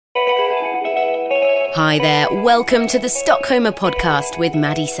Hi there, welcome to the Stockholmer podcast with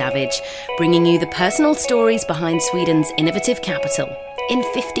Maddie Savage, bringing you the personal stories behind Sweden's innovative capital in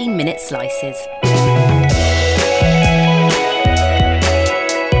 15-minute slices.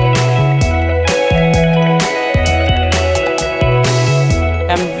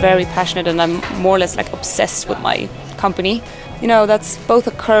 I'm very passionate and I'm more or less like obsessed with my company. You know, that's both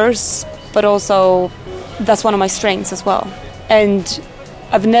a curse, but also that's one of my strengths as well. And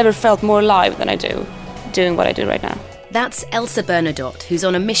I've never felt more alive than I do doing what I do right now. That's Elsa Bernadotte, who's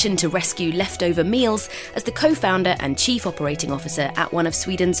on a mission to rescue leftover meals as the co-founder and chief operating officer at one of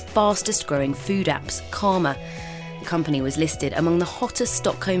Sweden's fastest growing food apps, Karma. The company was listed among the hottest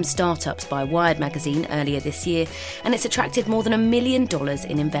Stockholm startups by Wired magazine earlier this year, and it's attracted more than $1 million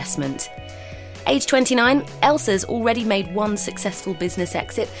in investment. Age 29, Elsa's already made one successful business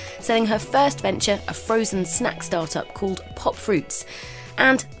exit, selling her first venture, a frozen snack startup called Pop Fruits.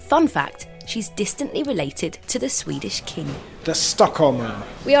 And, fun fact, she's distantly related to the Swedish king. The Stockholmer.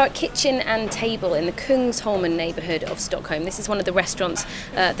 We are at Kitchen and Table in the Kungsholmen neighbourhood of Stockholm. This is one of the restaurants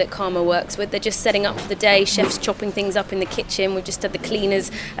that Karma works with. They're just setting up for the day, chefs chopping things up in the kitchen. We've just had the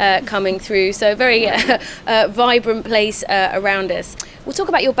cleaners coming through. So a very vibrant place around us. We'll talk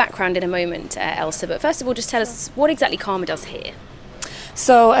about your background in a moment, Elsa, but first of all, just tell us what exactly Karma does here.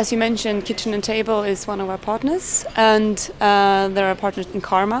 So, as you mentioned, Kitchen and Table is one of our partners, and they're a partner in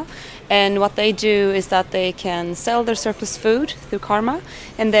Karma. And what they do is that they can sell their surplus food through Karma,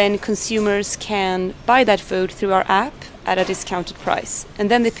 and then consumers can buy that food through our app at a discounted price.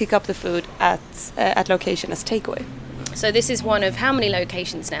 And then they pick up the food at location as takeaway. So this is one of how many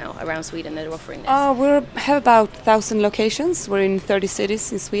locations now around Sweden that are offering this? We have about 1,000 locations. We're in 30 cities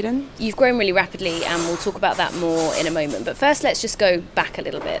in Sweden. You've grown really rapidly, and we'll talk about that more in a moment. But first, let's just go back a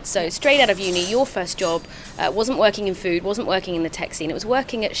little bit. So straight out of uni, your first job wasn't working in food, wasn't working in the tech scene. It was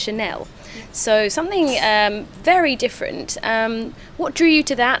working at Chanel. So something very different. What drew you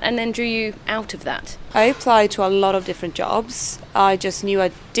to that and then drew you out of that? I applied to a lot of different jobs. I just knew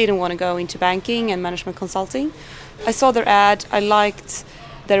I didn't want to go into banking and management consulting. I saw their ad, I liked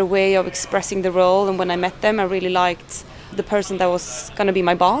their way of expressing the role, and when I met them I really liked the person that was going to be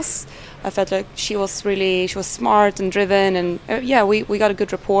my boss. I felt like she was smart and driven, and we got a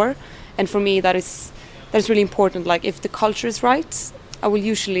good rapport, and for me that's really important. Like, if the culture is right, I will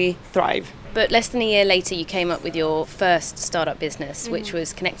usually thrive. But less than a year later you came up with your first startup business, which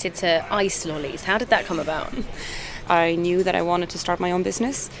was connected to ice lollies. How did that come about? I knew that I wanted to start my own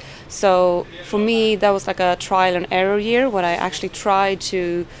business. So for me, that was like a trial and error year where I actually tried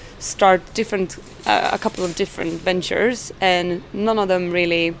to start a couple of different ventures, and none of them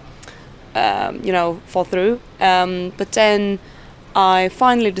really, fall through. But then I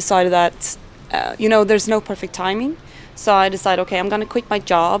finally decided that, there's no perfect timing. So I decided, okay, I'm going to quit my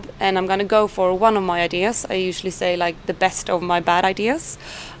job and I'm going to go for one of my ideas. I usually say like the best of my bad ideas.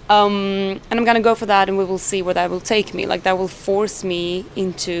 And I'm going to go for that, and we will see where that will take me. Like, that will force me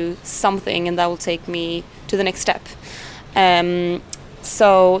into something, and that will take me to the next step.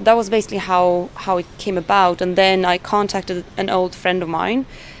 So that was basically how it came about. And then I contacted an old friend of mine.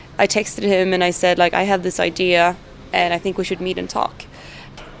 I texted him and I said, like, I have this idea and I think we should meet and talk.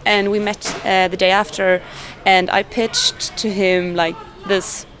 And we met the day after, and I pitched to him like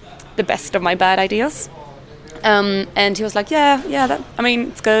the best of my bad ideas. And he was like,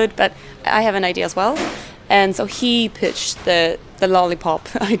 it's good, but I have an idea as well. And so he pitched the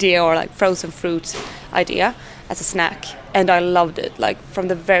lollipop idea, or like frozen fruit idea, as a snack. And I loved it. Like, from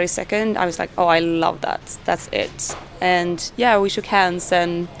the very second, I was like, oh, I love that. That's it. And we shook hands,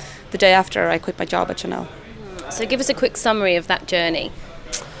 and the day after I quit my job at Chanel. So give us a quick summary of that journey.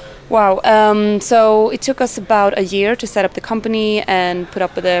 Wow. So it took us about a year to set up the company and put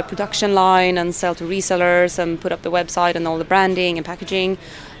up the production line and sell to resellers and put up the website and all the branding and packaging.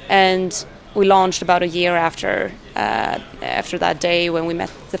 And we launched about a year after that day when we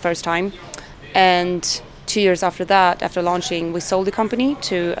met the first time. And 2 years after that, after launching, we sold the company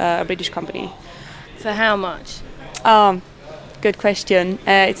to a British company. For how much? Good question.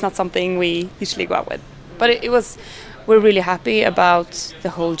 It's not something we usually go out with. But it was... We're really happy about the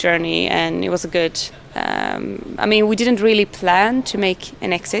whole journey, and it was a good... we didn't really plan to make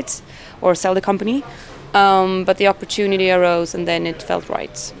an exit or sell the company, but the opportunity arose and then it felt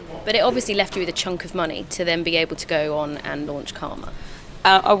right. But it obviously left you with a chunk of money to then be able to go on and launch Karma.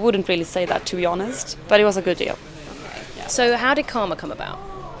 I wouldn't really say that, to be honest, but it was a good deal. Okay. Yeah. So how did Karma come about?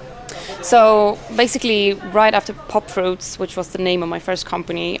 So basically, right after Pop Fruits, which was the name of my first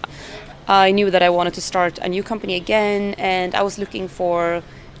company, I knew that I wanted to start a new company again, and I was looking for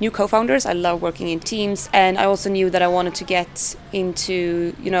new co-founders. I love working in teams, and I also knew that I wanted to get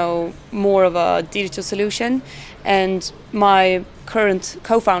into, more of a digital solution. And my current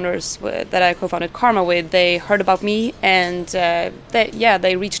co-founders that I co-founded Karma with, they heard about me, and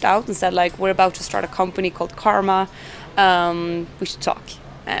they reached out and said, like, we're about to start a company called Karma. We should talk,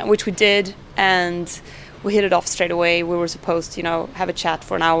 which we did, and we hit it off straight away. We were supposed to, have a chat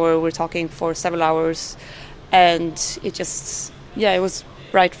for an hour. We were talking for several hours, and it just, it was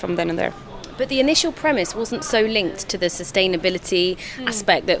right from then and there. But the initial premise wasn't so linked to the sustainability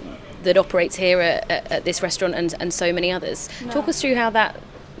aspect that operates here at this restaurant and so many others. No. Talk us through how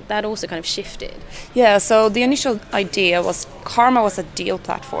that also kind of shifted. Yeah, so the initial idea was Karma was a deal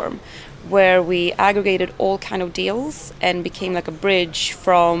platform where we aggregated all kind of deals and became like a bridge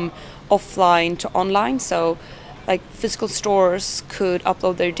from offline to online. So like physical stores could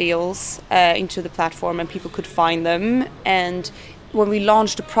upload their deals into the platform and people could find them. And when we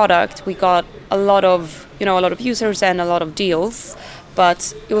launched the product, we got a lot of users and a lot of deals.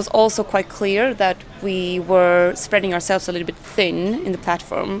 But it was also quite clear that we were spreading ourselves a little bit thin in the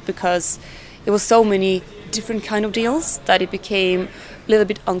platform because it was so many different kind of deals that it became a little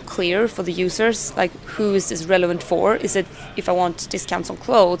bit unclear for the users, like who is this relevant for? Is it if I want discounts on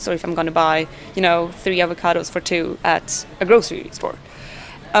clothes or if I'm going to buy, 3 avocados for 2 at a grocery store?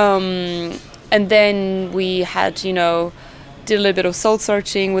 And then we had, did a little bit of soul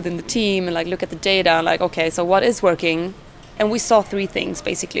searching within the team and like look at the data, like, okay, so what is working? And we saw 3 things,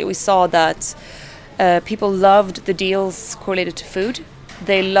 basically. We saw that people loved the deals correlated to food.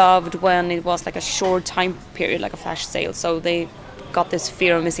 They loved when it was like a short time period, like a flash sale. So they got this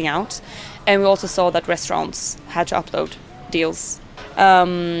fear of missing out. And we also saw that restaurants had to upload deals.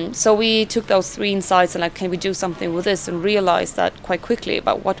 So we took those 3 insights and like, can we do something with this? And realized that quite quickly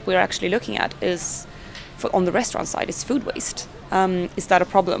about what we're actually looking at is, on the restaurant side, is food waste. Is that a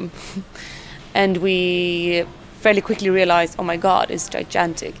problem? And we fairly quickly realized, oh my God, it's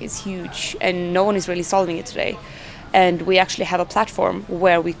gigantic, it's huge, and no one is really solving it today. And we actually have a platform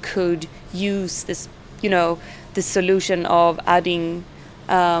where we could use this, this solution of adding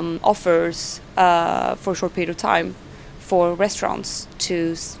offers for a short period of time for restaurants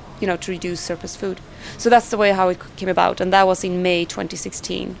to reduce surplus food. So that's the way how it came about, and that was in May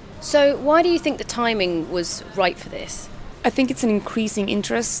 2016. So why do you think the timing was right for this? I think it's an increasing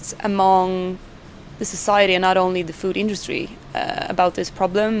interest among the society and not only the food industry about this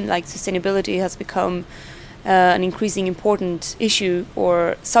problem. Like sustainability has become an increasing important issue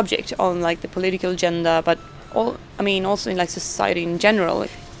or subject on like the political agenda, but also in like society in general.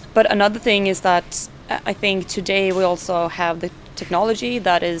 But another thing is that I think today we also have the technology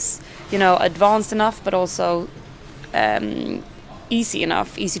that is, advanced enough, but also easy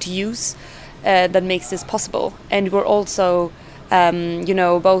to use, that makes this possible. And we're also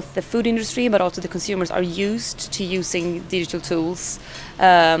both the food industry but also the consumers are used to using digital tools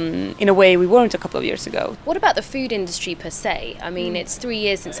in a way we weren't a couple of years ago. What about the food industry per se? I mean, it's 3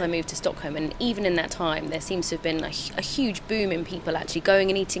 years since I moved to Stockholm, and even in that time there seems to have been a huge boom in people actually going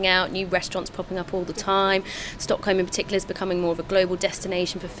and eating out, new restaurants popping up all the time. Stockholm in particular is becoming more of a global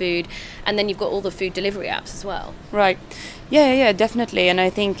destination for food, and then you've got all the food delivery apps as well. Right. Yeah, definitely. And I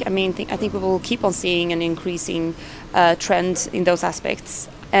think we will keep on seeing an increasing trend in those aspects,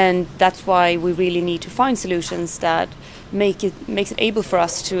 and that's why we really need to find solutions that makes it able for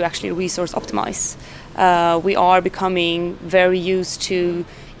us to actually resource optimize. We are becoming very used to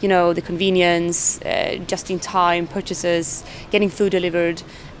the convenience, just-in-time purchases, getting food delivered,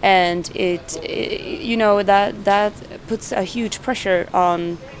 and that puts a huge pressure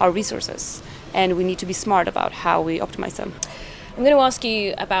on our resources, and we need to be smart about how we optimize them. I'm going to ask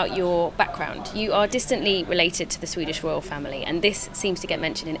you about your background. You are distantly related to the Swedish royal family, and this seems to get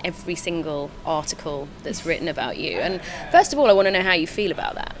mentioned in every single article that's written about you. And first of all, I want to know how you feel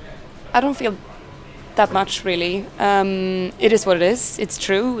about that. I don't feel that much, really. It is what it is. It's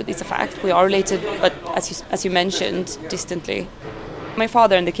true. It's a fact. We are related, but as you mentioned, distantly. My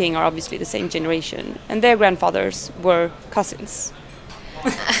father and the king are obviously the same generation, and their grandfathers were cousins.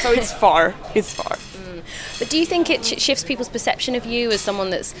 So it's far. It's far. But do you think it shifts people's perception of you as someone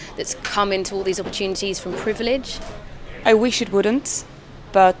that's come into all these opportunities from privilege? I wish it wouldn't,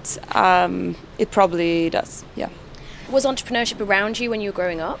 but it probably does, yeah. Was entrepreneurship around you when you were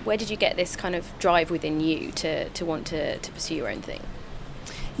growing up? Where did you get this kind of drive within you to want to pursue your own thing?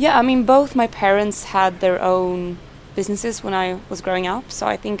 Yeah, I mean, both my parents had their own businesses when I was growing up, so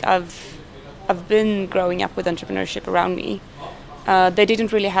I think I've been growing up with entrepreneurship around me. They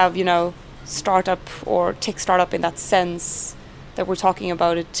didn't really have, startup or tech startup in that sense that we're talking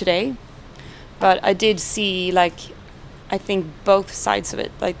about it today, but I did see I think both sides of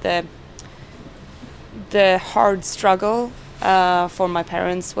it, like the hard struggle for my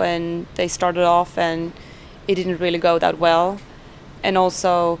parents when they started off and it didn't really go that well, and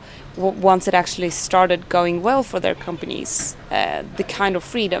also once it actually started going well for their companies, the kind of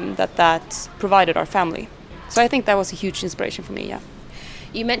freedom that provided our family. So I think that was a huge inspiration for me, yeah.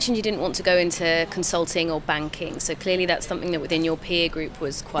 You mentioned you didn't want to go into consulting or banking, so clearly that's something that within your peer group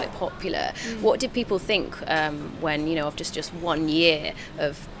was quite popular. What did people think when, after just 1 year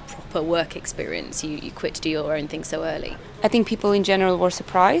of proper work experience, you quit to do your own thing so early? I think people in general were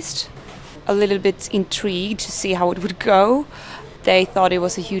surprised, a little bit intrigued to see how it would go. They thought it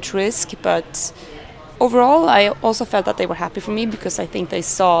was a huge risk, but overall I also felt that they were happy for me because I think they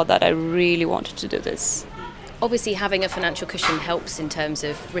saw that I really wanted to do this. Obviously, having a financial cushion helps in terms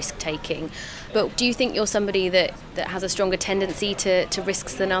of risk-taking, but do you think you're somebody that has a stronger tendency to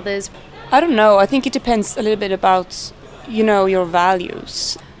risks than others? I don't know. I think it depends a little bit about, your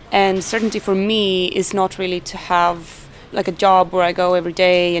values. And certainty for me is not really to have like a job where I go every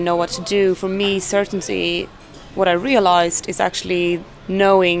day and know what to do. For me, certainty, what I realized is actually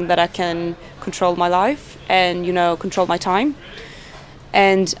knowing that I can control my life and, control my time.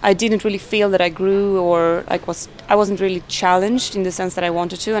 And I didn't really feel that I grew or I wasn't really challenged in the sense that I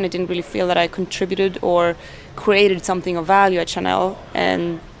wanted to, and I didn't really feel that I contributed or created something of value at Chanel,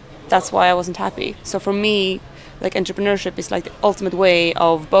 and that's why I wasn't happy. So for me, like, entrepreneurship is like the ultimate way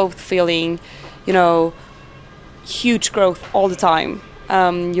of both feeling, huge growth all the time.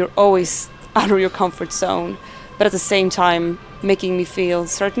 You're always out of your comfort zone, but at the same time making me feel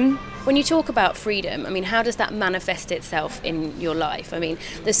certain. When you talk about freedom, how does that manifest itself in your life?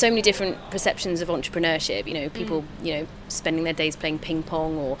 There's so many different perceptions of entrepreneurship. People, spending their days playing ping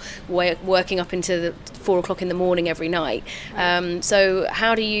pong or working up into 4 o'clock in the morning every night. So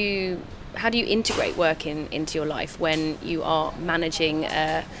how do you integrate work into your life when you are managing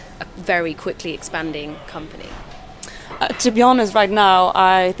a very quickly expanding company? To be honest, right now,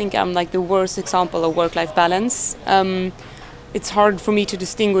 I think I'm like the worst example of work-life balance. It's hard for me to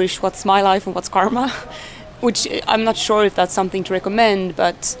distinguish what's my life and what's karma, which I'm not sure if that's something to recommend,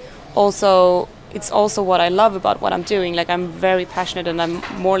 but also it's also what I love about what I'm doing. Like, I'm very passionate and I'm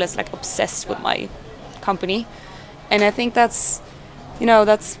more or less like obsessed with my company. And I think that's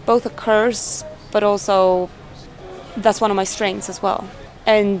both a curse, but also that's one of my strengths as well.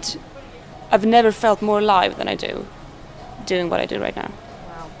 And I've never felt more alive than I do doing what I do right now.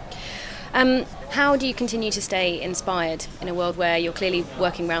 Wow. How do you continue to stay inspired in a world where you're clearly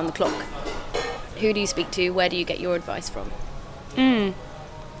working round the clock? Who do you speak to? Where do you get your advice from?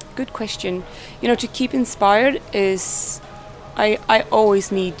 Good question. To keep inspired is I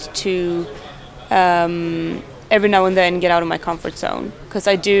always need to every now and then get out of my comfort zone, because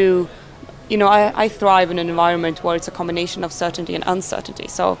I do, I thrive in an environment where it's a combination of certainty and uncertainty.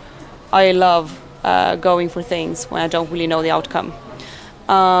 So I love going for things when I don't really know the outcome.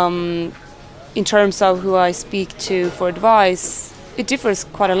 In terms of who I speak to for advice, it differs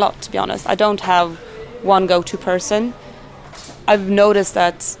quite a lot, to be honest. I don't have one go-to person. I've noticed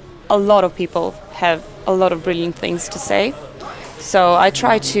that a lot of people have a lot of brilliant things to say. So I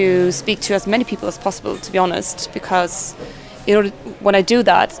try to speak to as many people as possible, to be honest, because when I do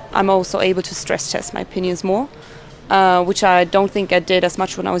that, I'm also able to stress test my opinions more, which I don't think I did as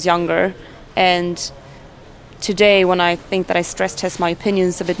much when I was younger. And today, when I think that I stress test my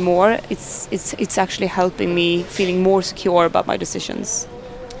opinions a bit more, it's actually helping me feeling more secure about my decisions.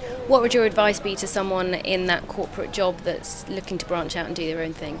 What would your advice be to someone in that corporate job that's looking to branch out and do their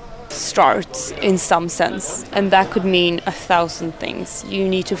own thing? Start in some sense, and that could mean 1,000 things. You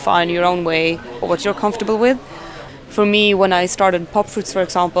need to find your own way or what you're comfortable with. For me, when I started Pop Fruits, for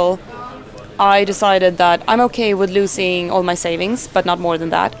example, I decided that I'm okay with losing all my savings, but not more than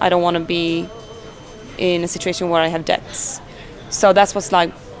that. I don't want to be in a situation where I have debts. So that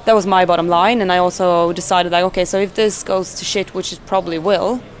was my bottom line, and I also decided okay, so if this goes to shit, which it probably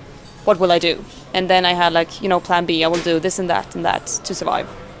will, what will I do? And then I had plan B. I will do this and that to survive.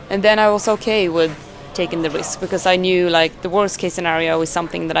 And then I was okay with taking the risk, because I knew the worst case scenario is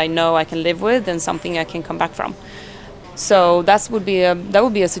something that I know I can live with and something I can come back from. So that would be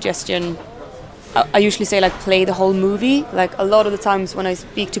a suggestion. I usually say play the whole movie. A lot of the times when I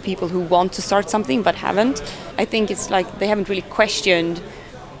speak to people who want to start something but haven't, I think it's they haven't really questioned,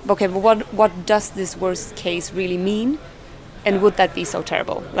 okay, but what does this worst case really mean? And would that be so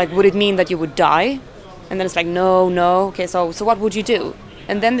terrible? Would it mean that you would die? And then it's no. Okay, so what would you do?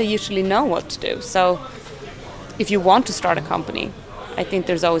 And then they usually know what to do. So if you want to start a company, I think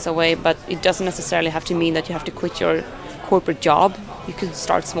there's always a way, but it doesn't necessarily have to mean that you have to quit your corporate job. You could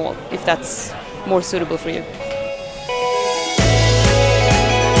start small if that's more suitable for you.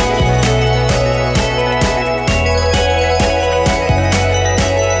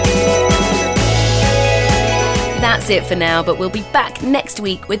 That's it for now, but we'll be back next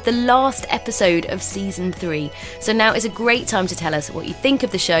week with the last episode of Season 3. So now is a great time to tell us what you think of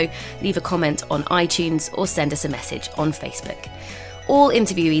the show, leave a comment on iTunes or send us a message on Facebook. All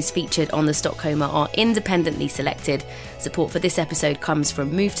interviewees featured on The Stockholmer are independently selected. Support for this episode comes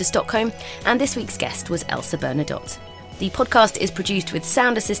from Move to Stockholm, and this week's guest was Elsa Bernadotte. The podcast is produced with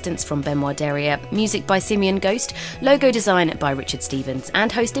sound assistance from Benoit Derriere, music by Simeon Ghost, logo design by Richard Stevens,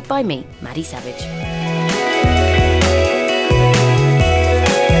 and hosted by me, Maddie Savage.